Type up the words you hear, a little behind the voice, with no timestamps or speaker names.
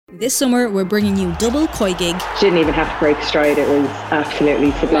This summer, we're bringing you double koi gig. Didn't even have to break stride. It was absolutely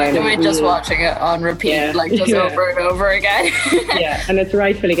sublime. We're just watching it on repeat, over and over again. Yeah, and it's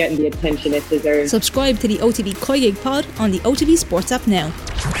rightfully getting the attention it deserves. Subscribe to the OTB Koi Gig pod on the OTB Sports app now.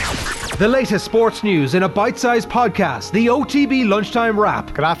 The latest sports news in a bite-sized podcast, the OTB Lunchtime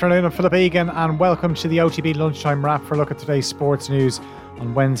Wrap. Good afternoon, I'm Philip Egan and welcome to the OTB Lunchtime Wrap for a look at today's sports news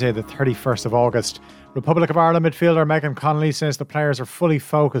on Wednesday the 31st of August. Republic of Ireland midfielder Egan Connolly says the players are fully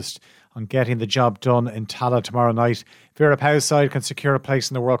focused on getting the job done in Tallaght tomorrow night. Vera Pauw's side can secure a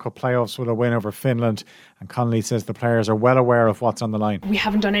place in the World Cup playoffs with a win over Finland, and Connolly says the players are well aware of what's on the line. We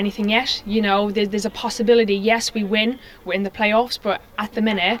haven't done anything yet. You know, there's a possibility, yes, we win, we're in the playoffs, but at the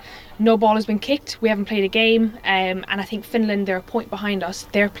minute, no ball has been kicked, we haven't played a game, and I think Finland, they're a point behind us.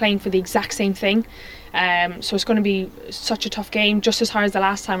 They're playing for the exact same thing. So it's going to be such a tough game, just as hard as the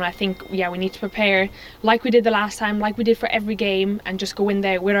last time. And I think, we need to prepare like we did the last time, like we did for every game, and just go in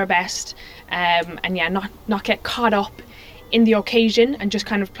there with our best, not get caught up in the occasion and just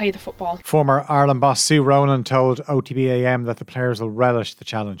kind of play the football. Former Ireland boss Sue Ronan told OTB AM that the players will relish the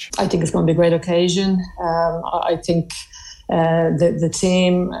challenge. I think it's going to be a great occasion. I think the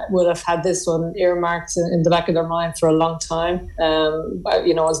team will have had this one earmarked in the back of their mind for a long time.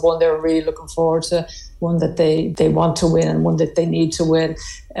 As one they're really looking forward to, one that they want to win and one that they need to win.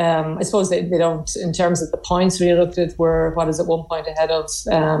 I suppose they don't, in terms of the points we looked at, were 1 point ahead of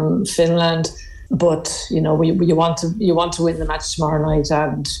Finland. But you want to win the match tomorrow night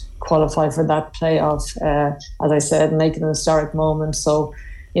and qualify for that playoff. As I said, make it an historic moment. So,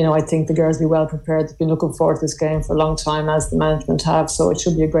 I think the girls will be well prepared. They've been looking forward to this game for a long time, as the management have, so it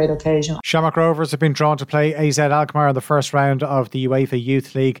should be a great occasion. Shamrock Rovers have been drawn to play AZ Alkmaar in the first round of the UEFA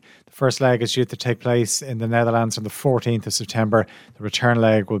Youth League. The first leg is due to take place in the Netherlands on the 14th of September. The return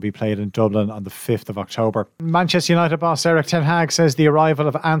leg will be played in Dublin on the 5th of October. Manchester United boss Erik ten Hag says the arrival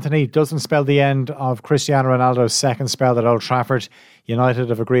of Anthony doesn't spell the end of Cristiano Ronaldo's second spell at Old Trafford. United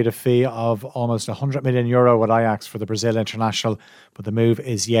have agreed a fee of almost €100 million with Ajax for the Brazil international, but the move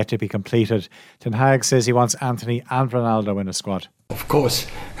is yet to be completed. Ten Hag says he wants Anthony and Ronaldo in a squad. Of course,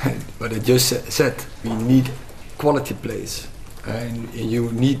 but I just said we need quality players, and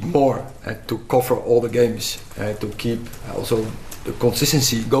you need more to cover all the games, to keep also the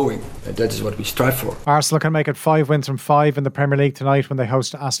consistency going, and that is what we strive for. Arsenal can make it 5 wins from 5 in the Premier League tonight when they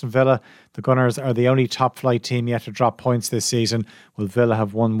host Aston Villa. The Gunners are the only top flight team yet to drop points this season, while Villa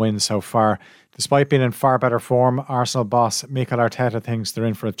have 1 win so far. Despite being in far better form, Arsenal boss Mikel Arteta thinks they're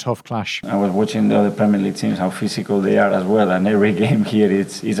in for a tough clash. I was watching the other Premier League teams, how physical they are as well, and every game here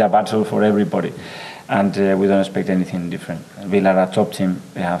is a battle for everybody, and we don't expect anything different. Villa are a top team.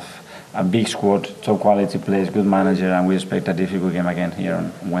 They have a big squad, top quality players, good manager, and we expect a difficult game again here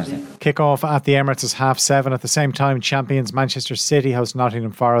on Wednesday. Kick-off at the Emirates is 7:30. At the same time, champions Manchester City host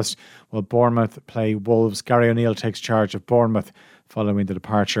Nottingham Forest, while Bournemouth play Wolves. Gary O'Neill takes charge of Bournemouth following the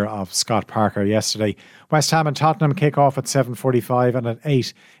departure of Scott Parker yesterday. West Ham and Tottenham kick off at 7:45, and at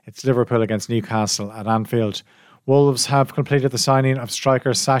 8 it's Liverpool against Newcastle at Anfield. Wolves have completed the signing of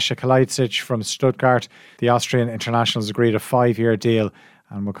striker Sasha Kalajdzic from Stuttgart. The Austrian international has agreed a 5-year deal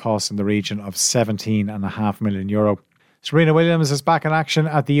and will cost in the region of €17.5 million. Serena Williams is back in action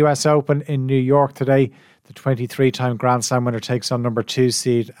at the US Open in New York today. The 23-time Grand Slam winner takes on number 2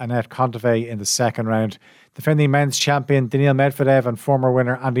 seed Anett Kontaveit in the second round. Defending men's champion Daniil Medvedev and former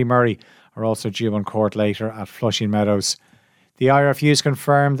winner Andy Murray are also due on court later at Flushing Meadows. The IRFU's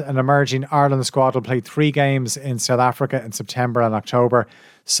confirmed an emerging Ireland squad will play 3 games in South Africa in September and October.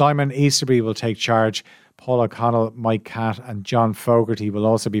 Simon Easterby will take charge. Paul O'Connell, Mike Catt and John Fogarty will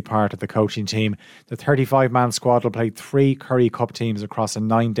also be part of the coaching team. The 35-man squad will play 3 Currie Cup teams across a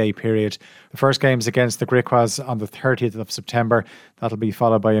 9-day period. The first game is against the Griquas on the 30th of September. That'll be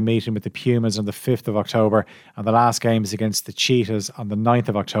followed by a meeting with the Pumas on the 5th of October. And the last game is against the Cheetahs on the 9th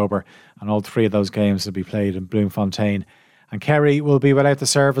of October. And all 3 of those games will be played in Bloemfontein. And Kerry will be without the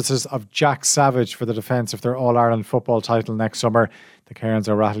services of Jack Savage for the defence of their All-Ireland football title next summer. The Cairns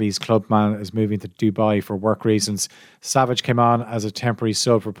O'Reilly's clubman is moving to Dubai for work reasons. Savage came on as a temporary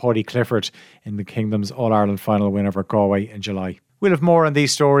sub for Paddy Clifford in the Kingdom's All-Ireland final win over Galway in July. We'll have more on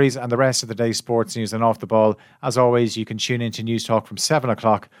these stories and the rest of the day's sports news and Off the Ball. As always, you can tune into News Talk from 7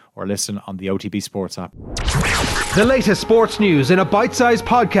 o'clock or listen on the OTB Sports app. The latest sports news in a bite-sized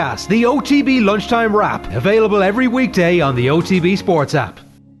podcast, the OTB Lunchtime Wrap, available every weekday on the OTB Sports app.